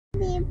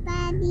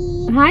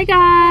everybody. Hi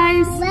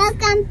guys.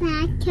 Welcome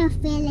back to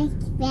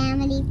Fielitz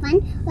Family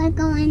Fun. We're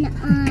going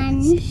on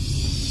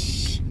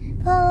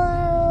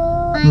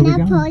a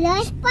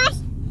polarexpress,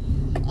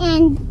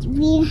 and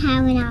we're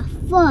having our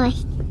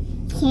first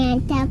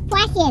Santa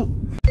present.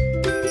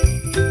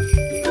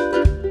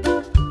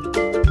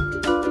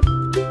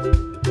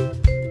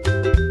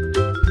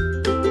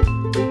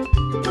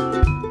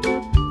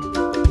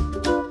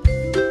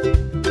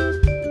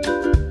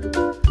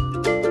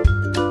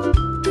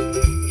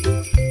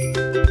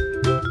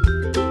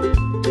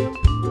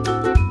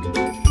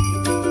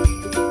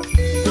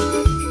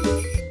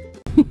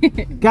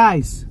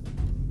 Guys,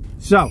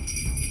 so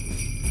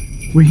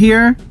we're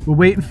here. We're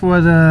waiting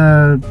for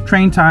the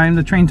train time.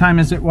 The train time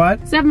is at what?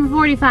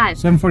 7:45.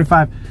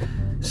 7:45.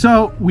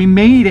 So we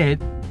made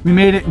it. We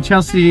made it in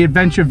Chelsea, the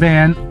adventure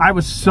van. I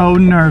was so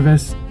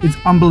nervous. It's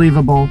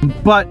unbelievable.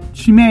 But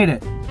she made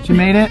it. She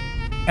made it.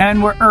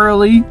 And we're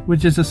early,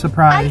 which is a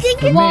surprise. I think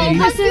for it's me.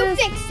 because you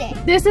fixed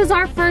it. This is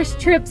our first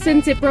trip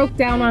since it broke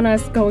down on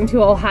us going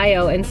to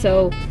Ohio, and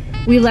so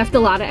we left a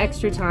lot of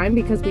extra time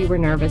because we were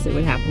nervous it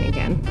would happen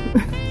again.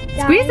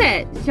 Squeeze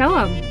it. Show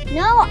them.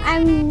 No,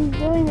 I'm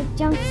doing a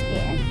jump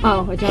scare.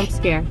 Oh, a jump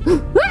scare.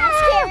 Scare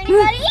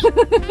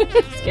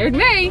anybody? Scared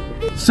me.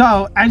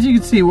 So, as you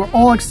can see, we're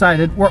all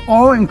excited. We're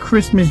all in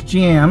Christmas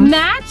jams.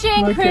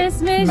 Matching Look at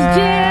Christmas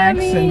Max and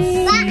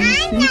jammies. But I'm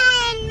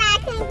not in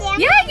matching jam.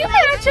 Yeah, you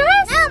match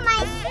us. No,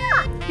 my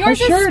shirt. Yours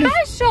Her shirt is is-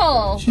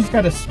 special. She's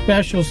got a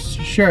special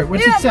shirt.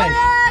 What's it say?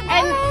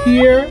 And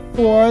Here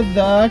for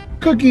the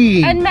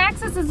cookie. And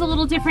Max's is a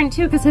little different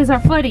too because his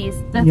are footies.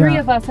 The three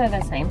of us are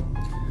the same.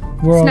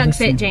 We're all Snug the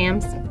fit same.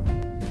 jams.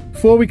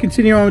 Before we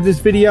continue on with this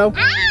video,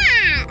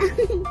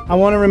 I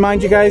want to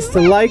remind you guys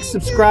to like,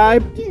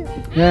 subscribe,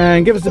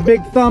 and give us a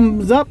big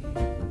thumbs up.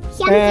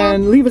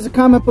 And leave us a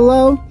comment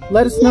below.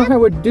 Let us know how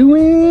we're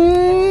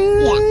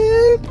doing.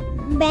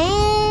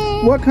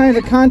 Bang. What kind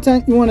of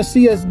content you want to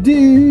see us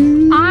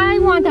do. I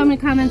want them to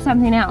comment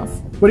something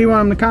else. What do you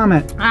want them to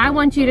comment? I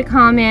want you to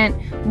comment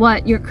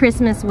what your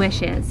Christmas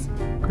wish is.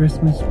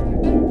 Christmas.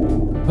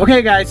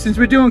 Okay guys, since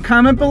we're doing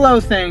comment below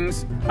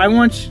things, I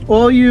want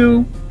all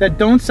you that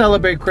don't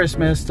celebrate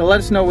Christmas to let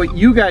us know what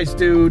you guys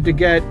do to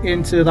get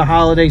into the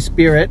holiday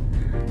spirit.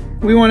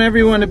 We want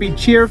everyone to be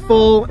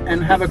cheerful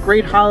and have a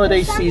great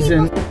holiday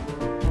season.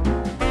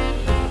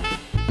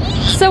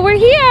 So we're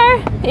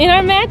here in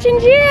our matching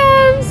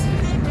jams.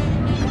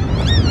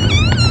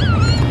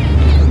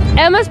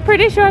 Emma's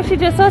pretty sure she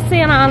just saw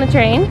Santa on the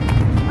train.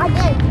 I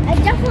did. I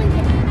definitely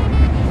did.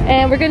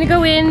 And we're gonna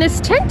go in this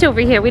tent over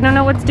here. We don't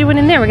know what's doing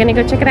in there. We're gonna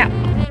go check it out.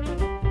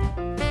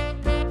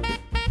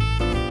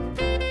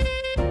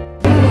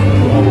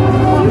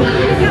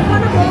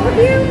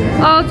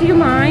 Oh, do you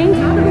mind?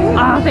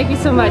 Oh, thank you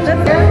so much.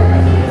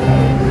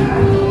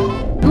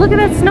 Look at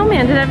that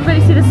snowman. Did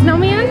everybody see the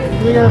snowman?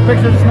 We got a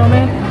picture of the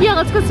snowman? Yeah,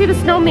 let's go see the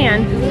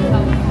snowman.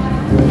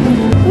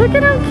 Look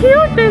at how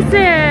cute this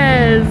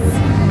is.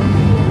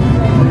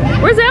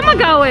 Where's Emma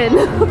going?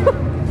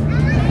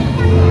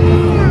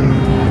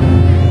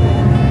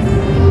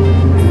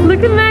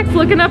 Look at Max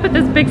looking up at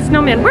this big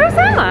snowman. Where's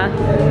Emma?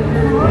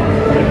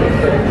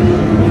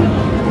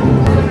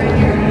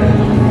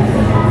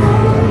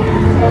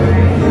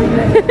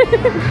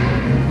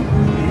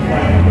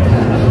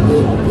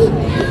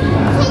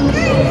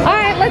 All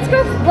right,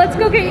 let's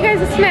go get you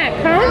guys a snack,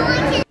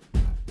 huh?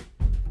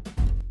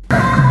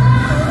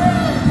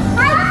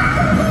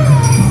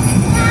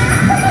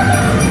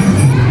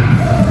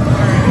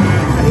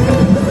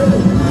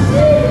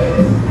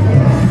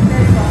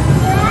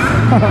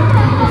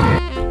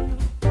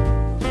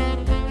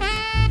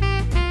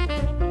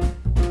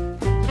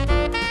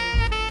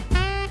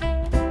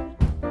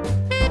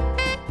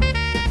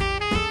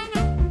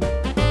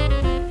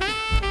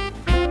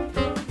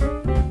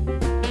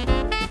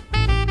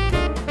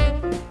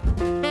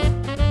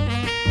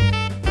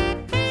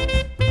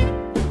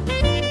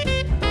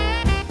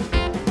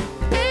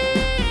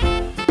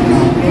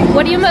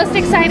 What are you most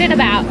excited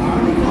about?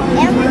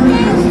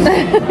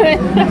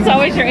 That's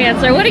always your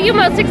answer. What are you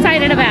most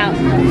excited about?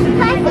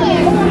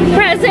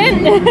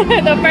 Present.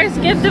 The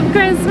first gift of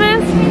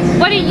Christmas.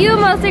 What are you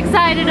most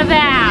excited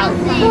about?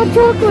 Hot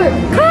chocolate.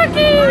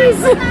 Cookies.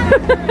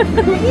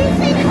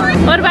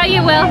 What about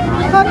you, Will?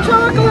 Hot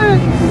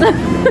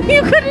chocolate.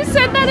 You could have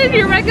said that in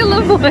your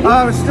regular voice. Oh,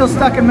 I was still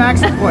stuck in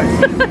Max's voice.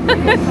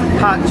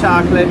 Hot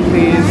chocolate,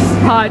 please.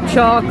 Hot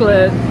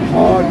chocolate.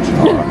 Hot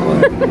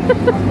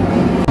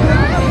chocolate.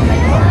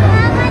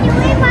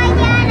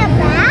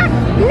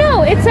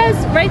 No, it says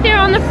right there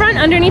on the front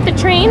underneath the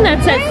train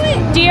that says,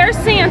 Dear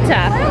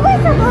Santa. What are we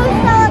supposed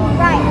to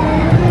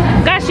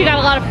write? Gosh, you got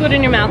a lot of food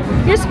in your mouth.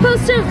 You're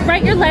supposed to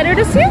write your letter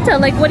to Santa.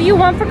 Like, what do you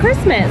want for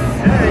Christmas?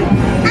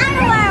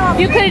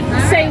 You could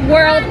say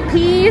world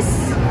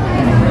peace.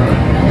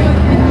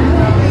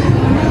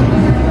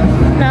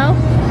 No?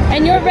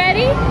 And you're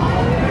ready?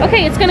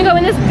 Okay, it's gonna go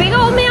in this big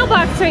old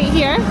mailbox right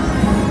here.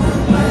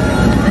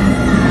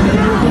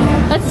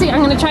 Let's see,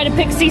 I'm gonna try to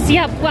pick Cece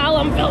up while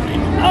I'm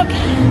filming.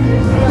 Okay.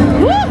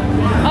 Woo!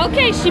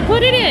 Okay, she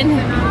put it in.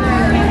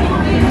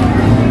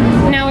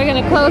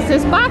 close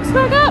this box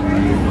back up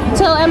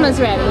till Emma's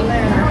ready.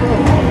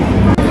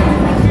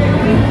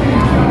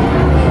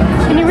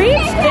 Can you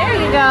reach? There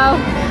you go.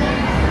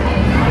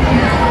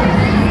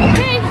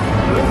 Okay.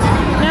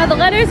 Now the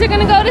letters are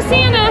gonna go to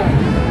Santa.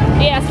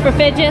 He asked for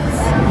fidgets.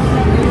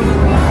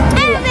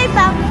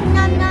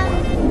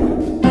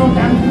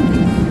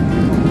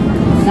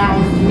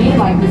 Sounds to me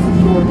like this is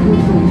your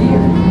crucial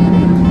year.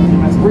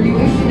 Were you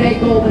issued a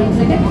golden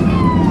ticket?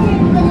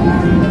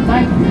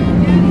 Thank you.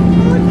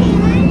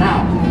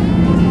 Now,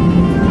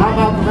 how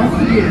about the rest of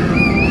the year?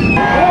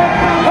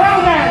 Well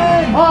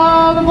then,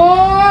 all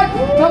aboard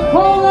the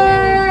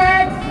Polar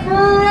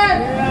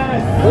Express!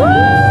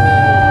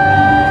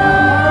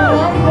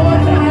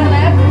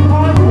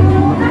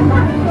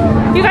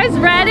 You guys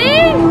ready?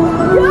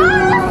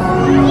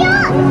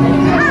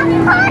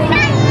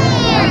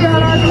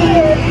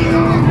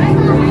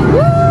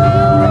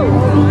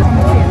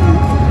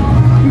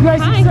 You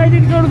guys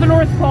excited to go to the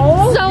North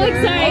Pole? So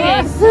excited!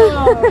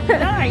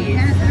 Nice.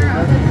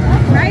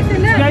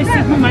 You guys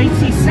think we might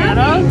see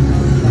Santa?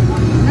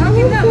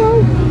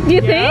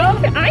 You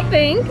think? I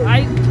think.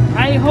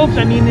 I hope.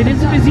 I mean, it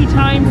is a busy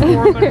time for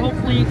him, but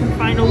hopefully you can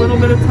find a little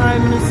bit of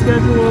time in his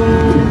schedule.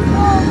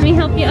 Let me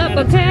help you up,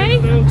 okay?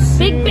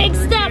 Big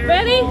step.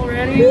 Ready?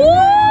 Ready? Woo!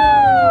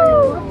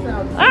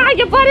 Ah,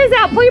 your butt is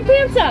out. Pull your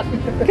pants up.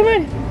 Come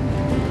on.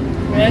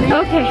 Ready?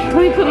 Okay, let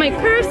me put my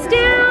purse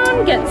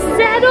down, get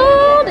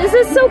settled. Is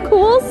this so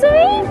cool,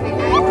 see?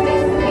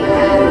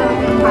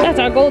 That's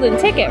our golden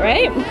ticket,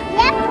 right?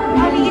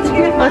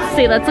 Let's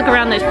see, let's look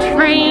around the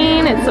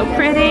train. It's so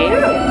pretty.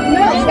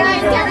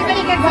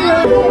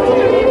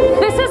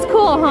 This is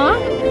cool, huh?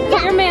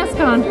 Put your mask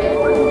on. I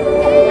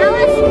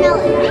want to smell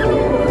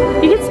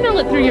it. You can smell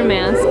it through your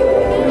mask.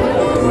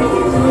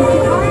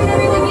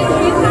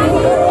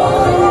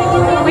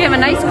 We have a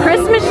nice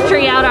Christmas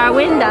tree out our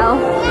window.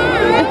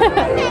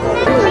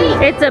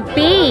 It's a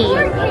bee.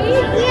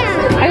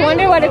 I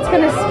wonder what it's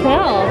gonna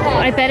smell.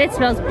 I bet it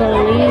smells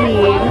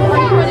believe.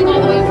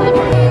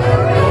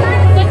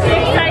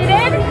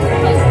 Excited?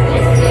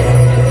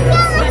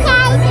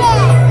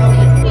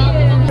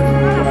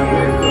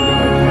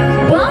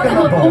 Welcome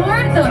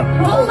aboard the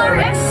Polar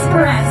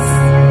Express!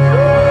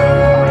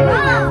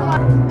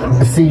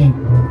 See,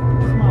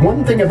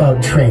 one thing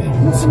about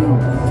trains,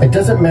 it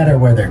doesn't matter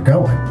where they're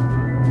going.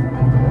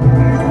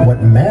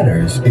 What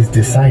matters is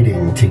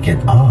deciding to get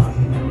on.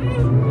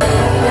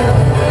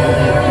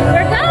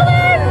 We're going!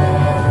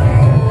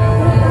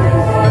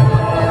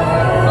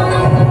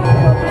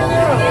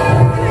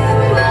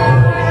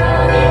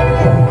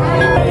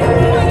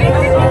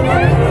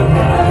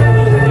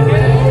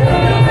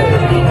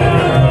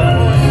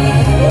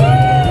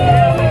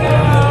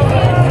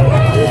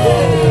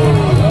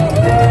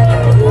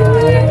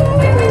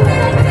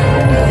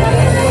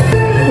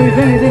 If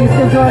anything's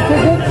going to our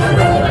tickets?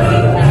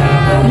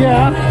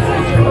 Yeah.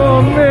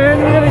 Oh man,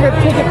 we're gonna get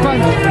ticket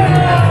punched.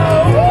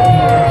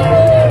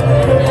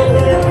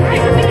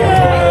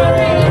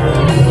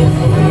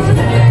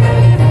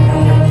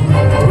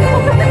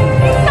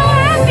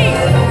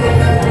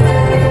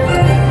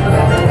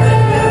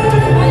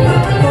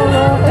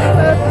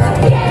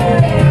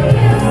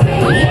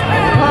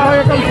 Oh,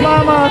 here comes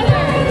Mama.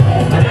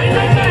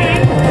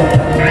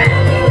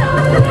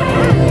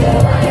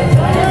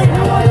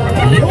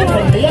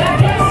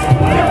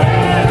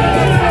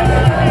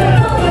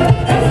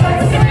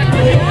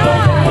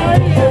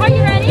 Are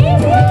you ready?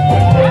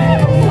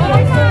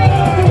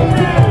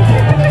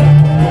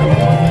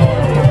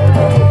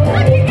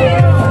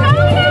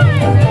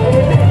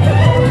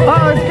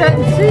 Oh, it's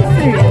getting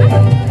cheesy.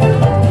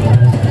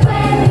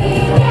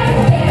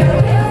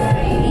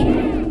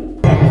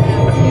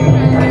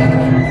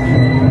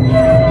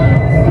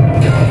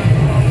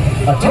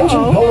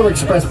 Attention Polar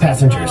Express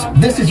passengers,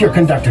 this is your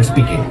conductor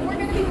speaking.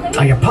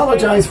 I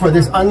apologize for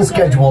this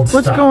unscheduled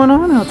stop. What's going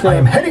on out there? I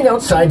am heading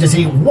outside to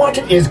see what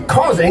is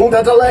causing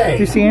the delay. Do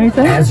you see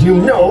anything? As you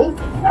know,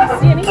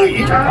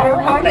 we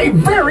are on a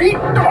very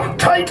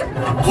tight.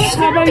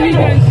 How about you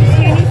guys? You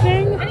see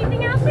anything?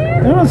 Anything out there?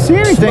 I don't see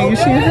anything. You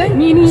see anything?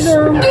 Me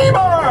neither.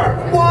 Steamer!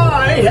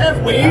 Why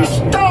have we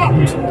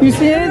stopped? You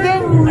see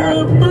anything?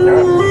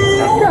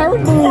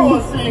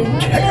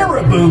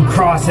 Caribou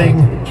crossing.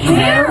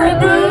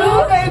 Caribou?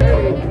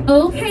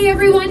 Okay,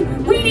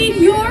 everyone, we need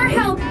your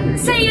help.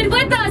 Say it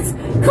with us.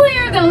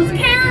 Clear those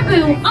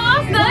caribou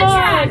off the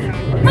track.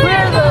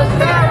 Clear those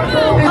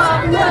caribou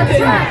off the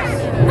tracks.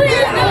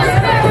 Clear those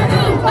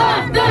caribou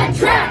off the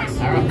tracks.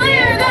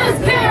 Clear those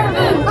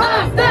caribou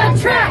off the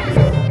tracks.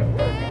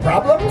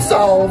 Problem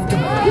solved.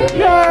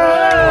 Yay!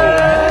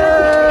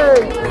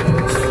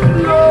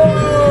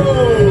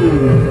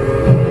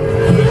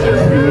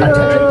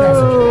 Attention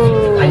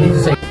passengers, I need to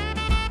say.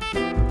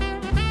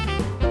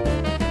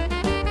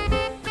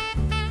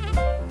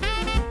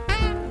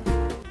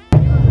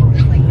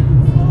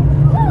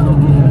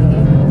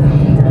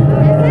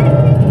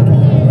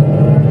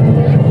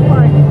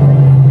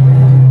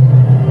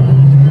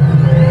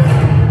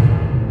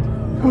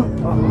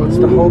 Oh, it's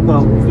the hobo.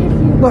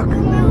 Look.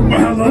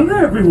 Hello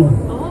there, everyone.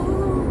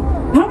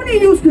 How many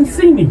of you can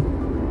see me?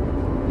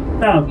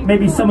 Now,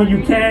 maybe some of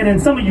you can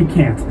and some of you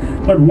can't.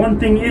 But one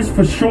thing is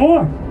for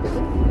sure.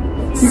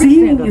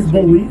 Seeing is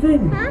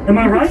believing. Am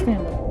I right?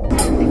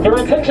 Your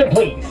attention,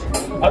 please.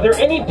 Are there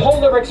any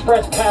Polar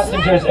Express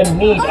passengers in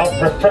need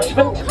of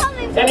refreshment?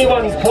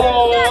 Anyone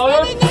for...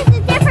 Maybe there's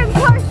a different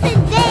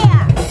person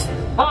there.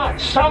 Hot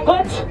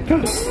chocolate?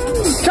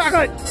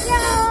 Chocolate!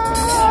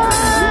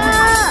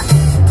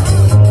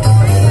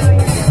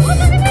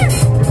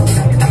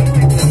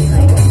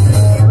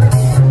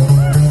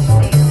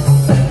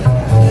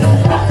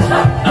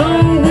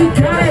 Oh, we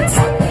got it!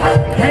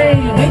 Hey,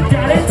 we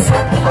got it!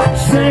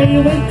 Say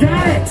we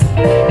got it!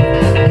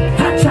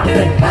 Hot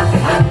chocolate!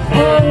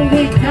 Oh,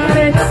 we got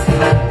it!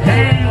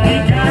 Hey, we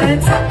got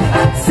it!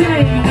 Say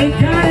we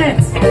got it!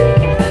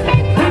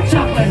 Hot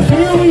chocolate!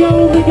 Here we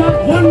only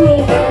got one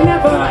rule.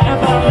 Never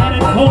ever let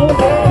it cold.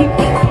 Keep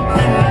it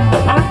cooking in the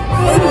pot.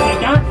 So we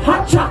got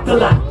hot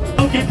chocolate.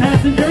 Okay,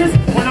 passengers,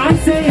 when I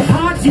say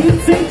hot, you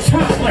say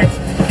chocolate.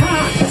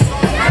 Hot!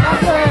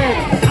 Chocolate!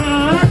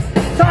 Hot!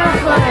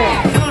 Chocolate!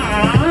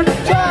 Hot!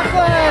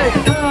 Chocolate!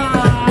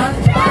 Hot!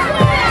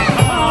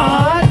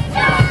 Hot!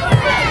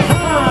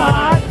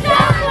 Hot!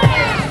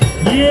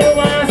 You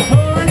asked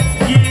for it,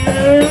 you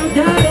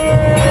got it!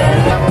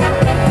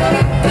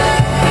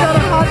 Got a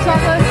hot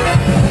chocolate?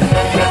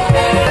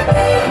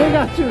 We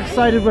got too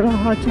excited with our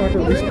hot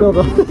chocolate. We spilled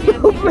a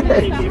little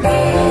bit.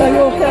 Are you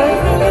okay?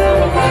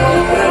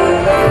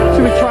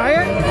 Should we try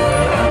it?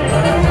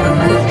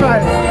 Let's try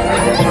it.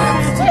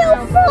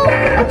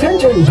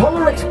 Attention,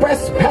 Polar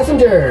Express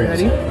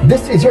passengers! Ready?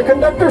 This is your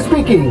conductor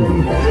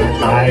speaking.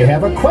 I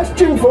have a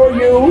question for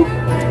you.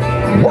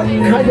 What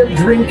kind of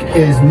drink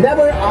is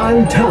never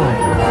on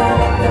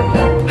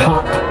time?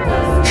 Hot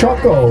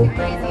chocolate.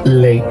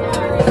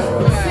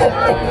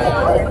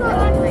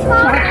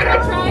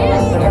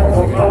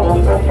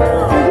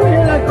 Did you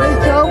hear that great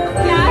joke?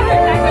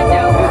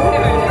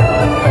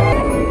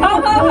 Ho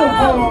ho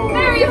ho!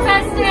 Very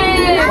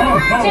festive!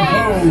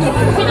 James,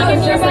 can you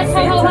give your best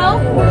ho ho ho?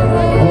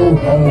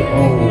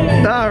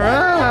 All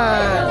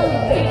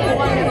right.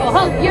 Wonderful.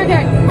 Ho, your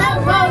turn. Ho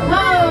ho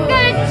ho!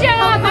 Good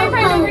job, my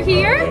friend over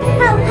here.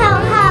 Ho, ho,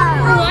 ho.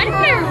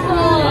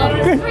 Wonderful.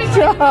 Good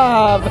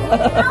job.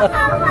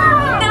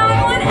 Now I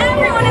want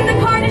everyone in the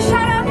car to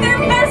shout out their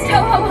best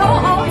ho ho ho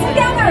all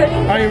together.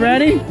 Are you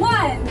ready?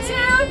 1,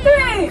 2,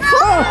 3.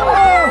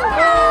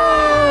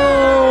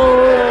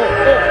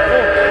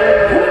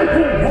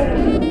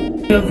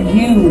 Of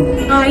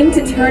you. Time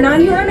to turn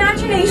on your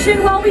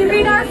imagination while we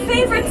read our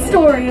favorite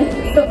story,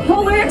 The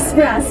Polar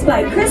Express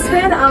by Chris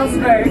Van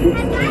Allsburg.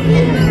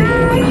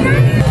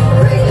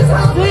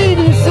 Lee,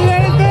 do you see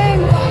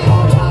anything?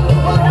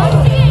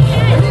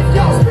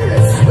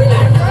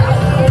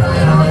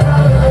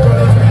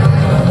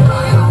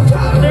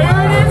 There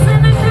it is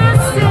in the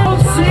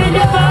distance. Say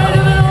goodbye to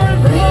the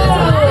North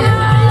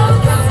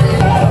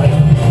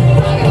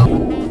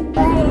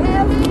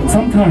Pole.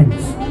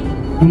 Sometimes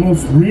the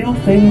most real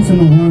things in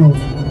the world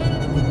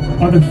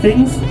are the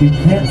things we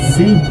can't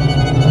see.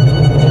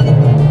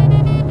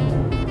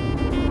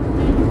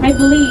 I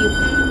believe.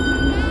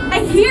 I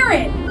hear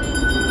it.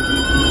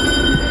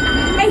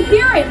 I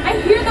hear it. I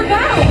hear the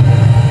bell.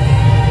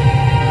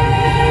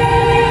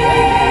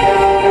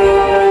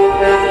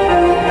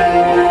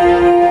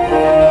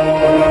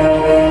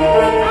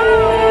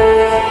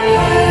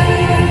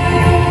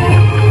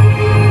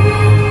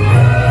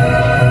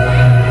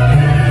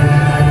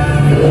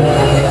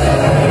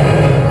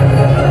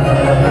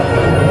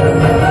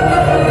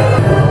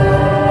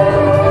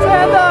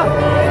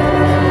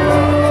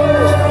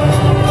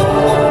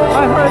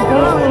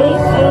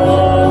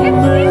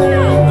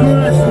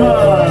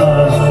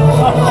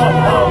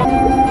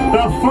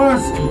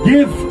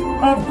 Gift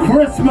of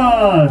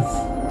Christmas!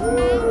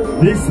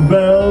 This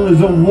bell is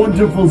a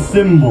wonderful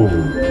symbol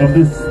of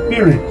the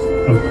spirit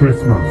of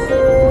Christmas.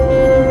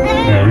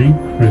 Merry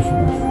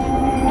Christmas.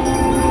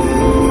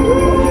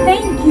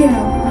 Thank you.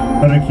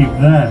 Better keep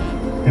that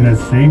in a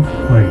safe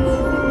place.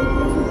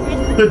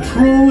 The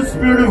true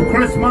spirit of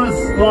Christmas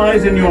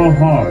lies in your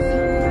heart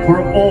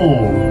for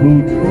all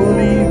who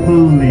truly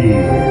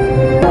believe.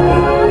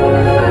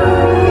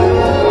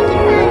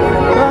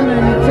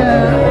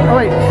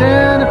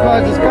 Santa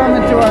Claus is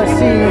coming to our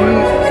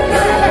seat.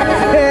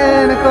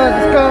 Santa Claus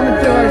is coming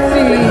to our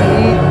seat.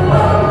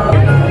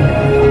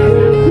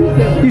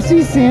 You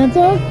see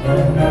Santa?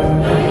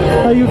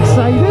 Are you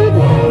excited?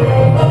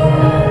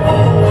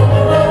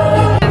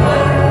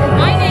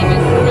 My name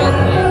is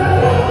Whippany.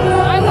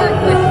 I work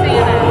with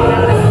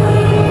Santa.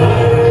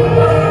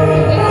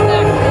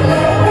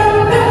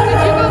 Did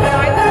you go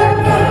by there?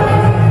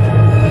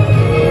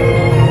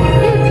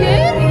 You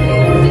did?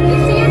 Did you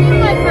see any of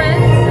my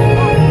friends?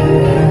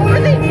 What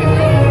were they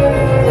doing?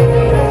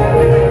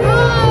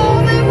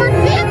 Oh, they were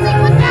dancing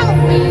without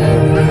me.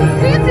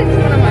 Dancing's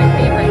one of my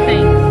favorite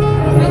things.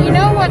 But you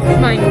know what's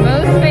my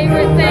most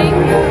favorite thing?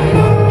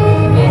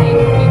 Meeting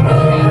people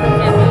named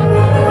Emma.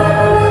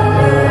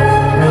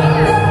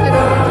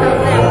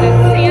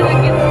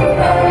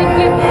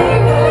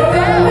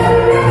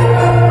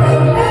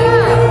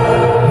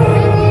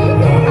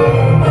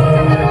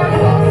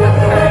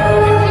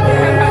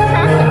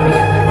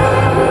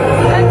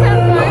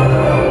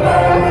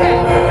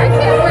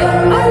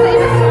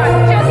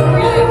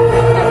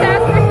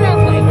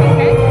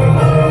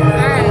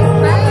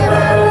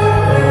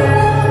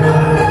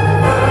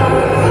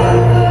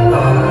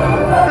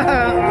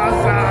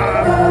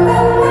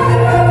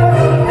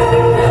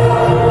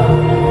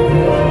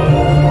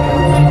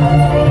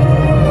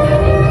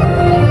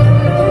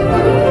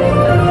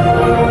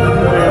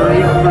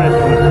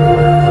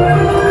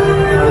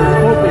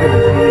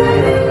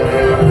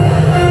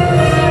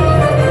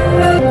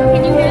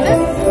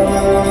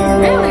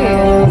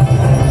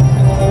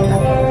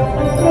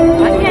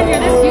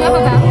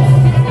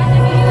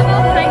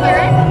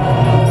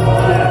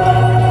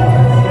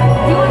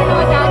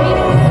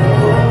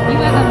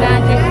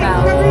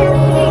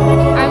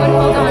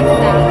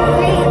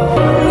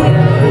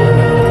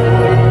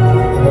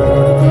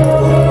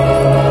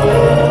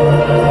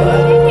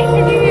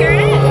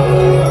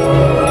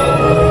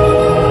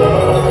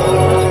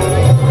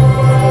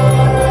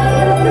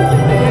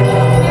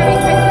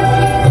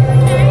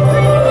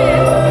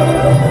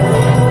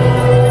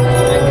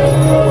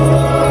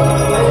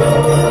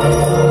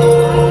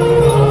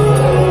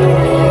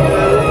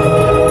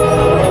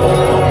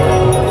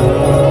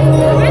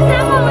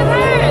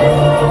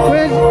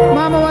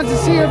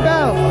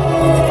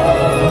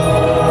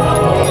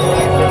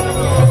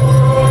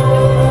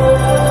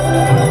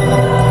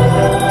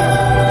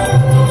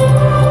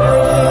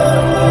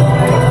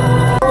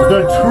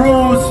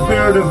 true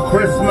spirit of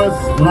Christmas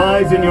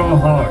lies in your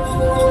heart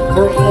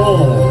for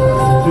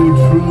all who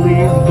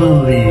truly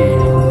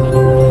believe.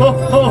 Ho,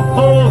 ho,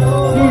 ho!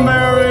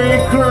 Merry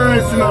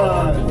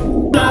Christmas!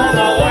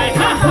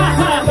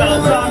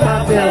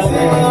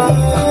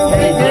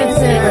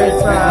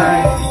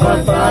 What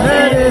fun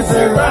it is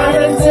to ride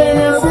and sing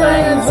and swing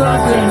and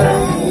talk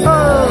tonight.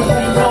 Oh,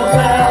 jingle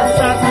bells,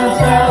 stockings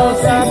bells,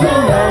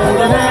 stockings bells,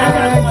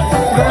 and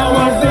no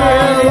one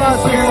feels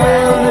lost his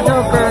way when the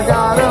joker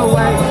got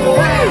away.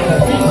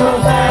 Jingle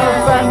bells,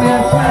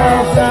 stockings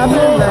bells,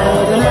 stockings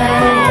bells, and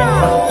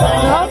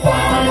how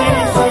fun it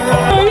is to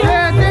ride.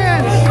 Yeah,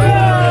 dance!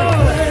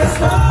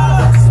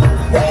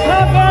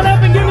 Hop on up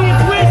and give me a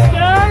twist,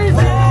 guys!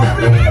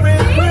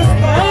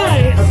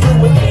 Nice!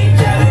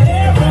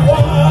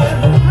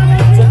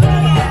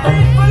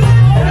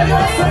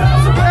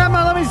 Grandma,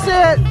 let me see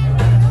it.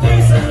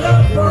 Peace and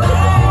love for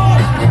all.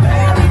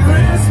 Merry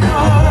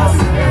Christmas,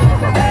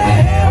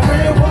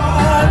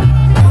 everyone.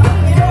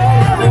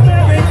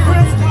 Merry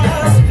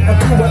Christmas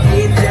to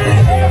each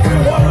and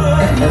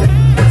everyone.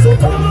 So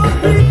come on,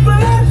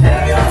 people,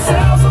 have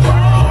yourselves a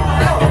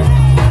ball.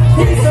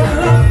 Peace and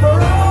love for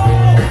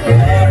all.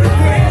 Merry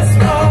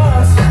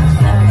Christmas,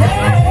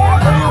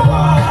 everyone.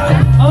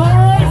 All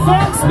right,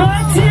 folks,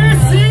 back to your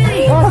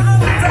seat.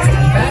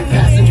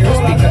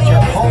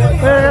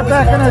 We're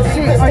back in our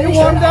seat. Are you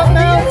warmed up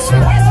now?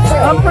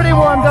 I'm pretty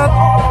warmed up.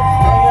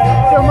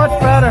 Feel much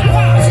better.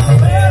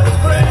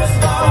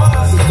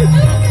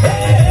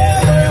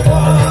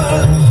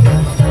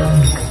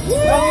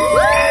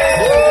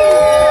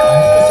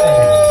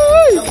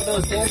 Some of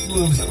those dance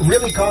moves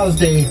really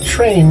caused a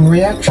train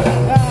reaction.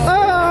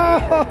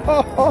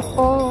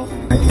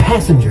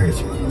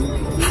 Passengers,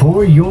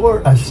 for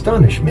your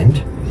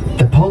astonishment,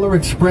 the Polar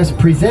Express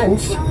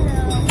presents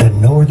the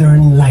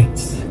Northern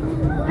Lights.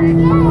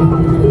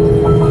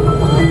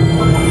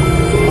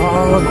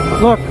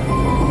 Look.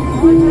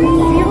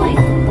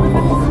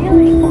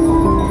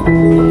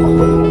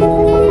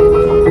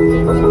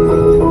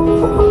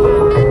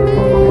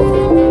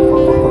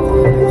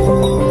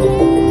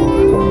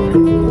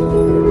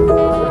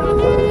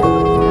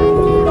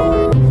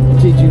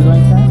 Did you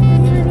like that?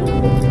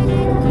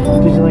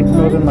 Did you like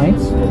Northern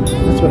Lights?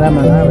 That's what Emma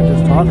and I were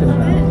just talking about.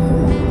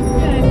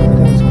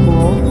 That's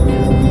cool.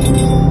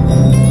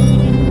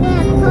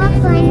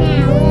 Popcorn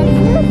now.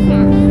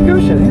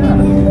 Gusha, yeah.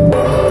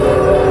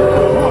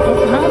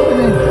 What's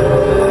happening?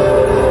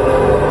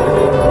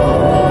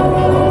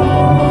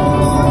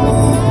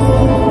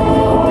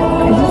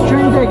 Is this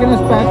train taking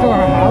us back to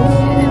our house?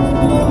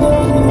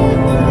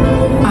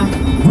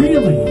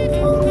 Really?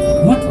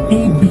 What a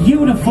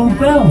beautiful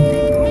bell.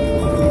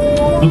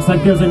 Looks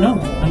like there's a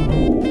note.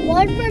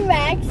 One for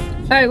Rex.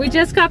 All right, we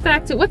just got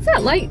back to, what's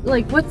that light?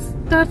 Like, what's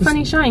that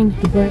funny shine?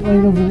 The bright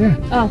light over there.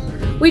 Oh,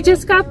 we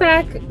just got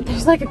back.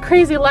 There's like a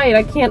crazy light.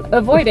 I can't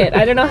avoid it.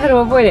 I don't know how to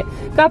avoid it.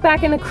 Got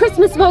back in a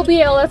Christmas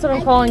mobile. That's what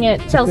I'm calling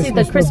it. Chelsea,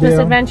 the Christmas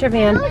adventure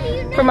van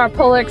from our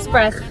Polar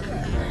Express.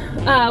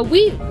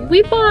 We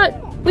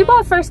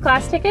bought first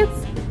class tickets,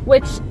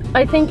 which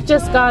I think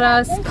just got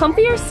us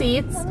comfier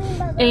seats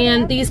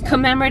and these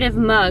commemorative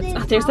mugs. Oh,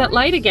 there's that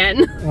light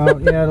again. Oh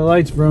yeah, the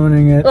light's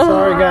ruining it.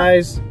 Sorry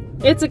guys.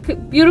 It's a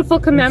beautiful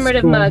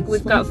commemorative mug.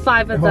 We've got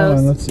 5 of those. Hold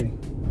on, let's see.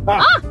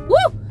 Ah! Woo!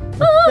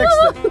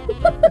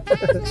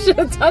 Should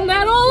have done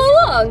that all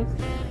along.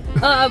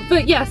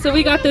 But yeah, so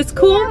we got this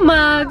cool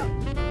mug.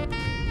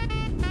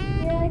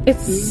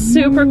 It's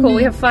super cool.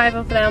 We have 5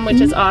 of them,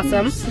 which is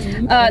awesome.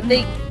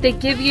 They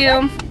give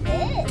you,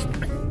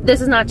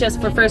 this is not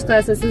just for first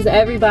class, this is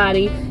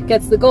everybody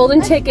gets the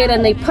golden ticket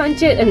and they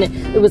punch it and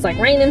it was like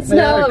rain and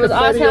snow. Yeah, it was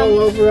awesome. all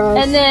over us.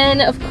 And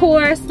then of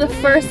course the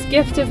first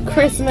gift of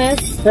Christmas.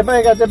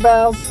 Everybody got their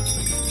bells.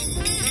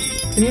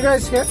 Can you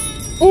guys hear?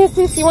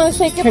 Sis, you want to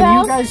shake your bell?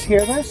 Can you guys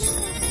hear this?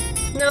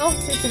 No?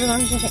 Sis, you don't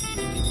want to shake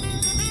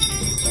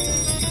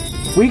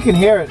it. We can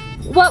hear it.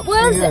 What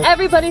was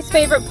everybody's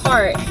favorite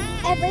part?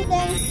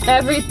 Everything.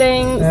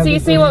 Everything.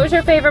 Cece, what was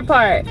your favorite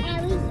part?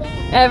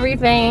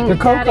 Everything. The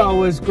cocoa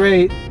was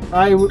great.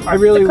 I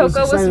really was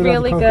excited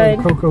about the cocoa.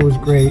 The cocoa was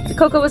great. The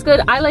cocoa was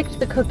good. I liked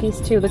the cookies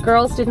too. The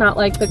girls did not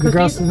like the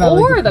cookies or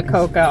like the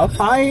cocoa.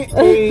 I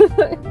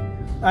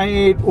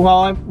ate, well,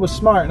 I was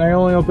smart and I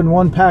only opened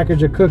 1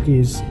 package of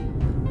cookies.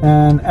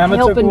 And Emma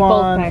took one,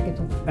 both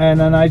packages. And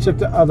then I took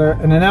the other,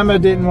 and then Emma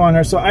didn't want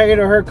her, so I ate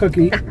her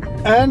cookie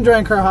and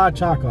drank her hot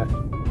chocolate.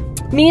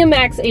 Me and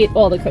Max ate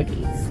all the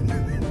cookies.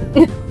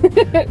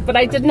 But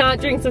I did not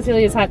drink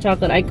Cecilia's hot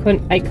chocolate. I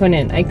couldn't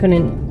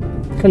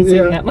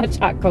consume that much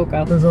hot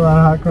cocoa. There's a lot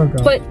of hot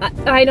cocoa. But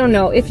I don't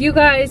know. If you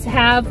guys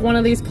have one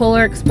of these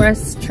Polar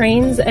Express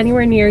trains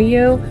anywhere near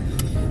you,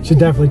 should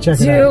definitely check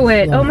it out. Do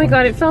it. Oh my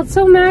god, it felt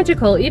so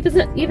magical,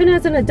 even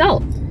as an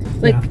adult.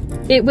 Like,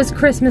 it was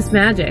Christmas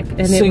magic.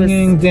 And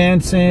singing,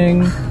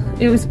 dancing.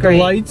 It was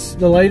great.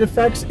 The light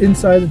effects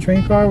inside the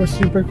train car was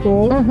super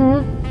cool.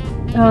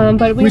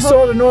 But we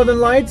saw the Northern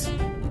Lights.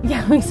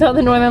 Yeah, we saw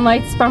the Northern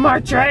Lights from our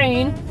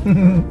train.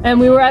 And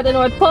we were at the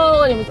North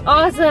Pole and it was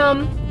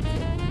awesome.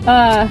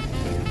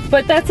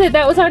 But that's it.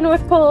 That was our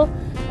North Pole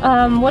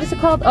what is it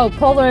called? Oh,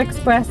 Polar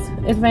Express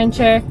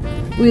adventure.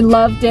 We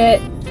loved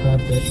it.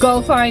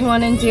 Go find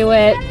one and do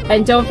it.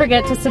 And don't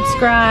forget to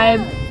subscribe.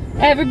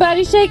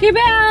 Everybody shake your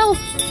bell.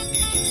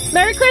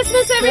 Merry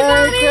Christmas,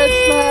 everybody.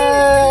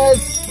 Merry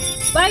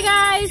Christmas. Bye,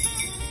 guys.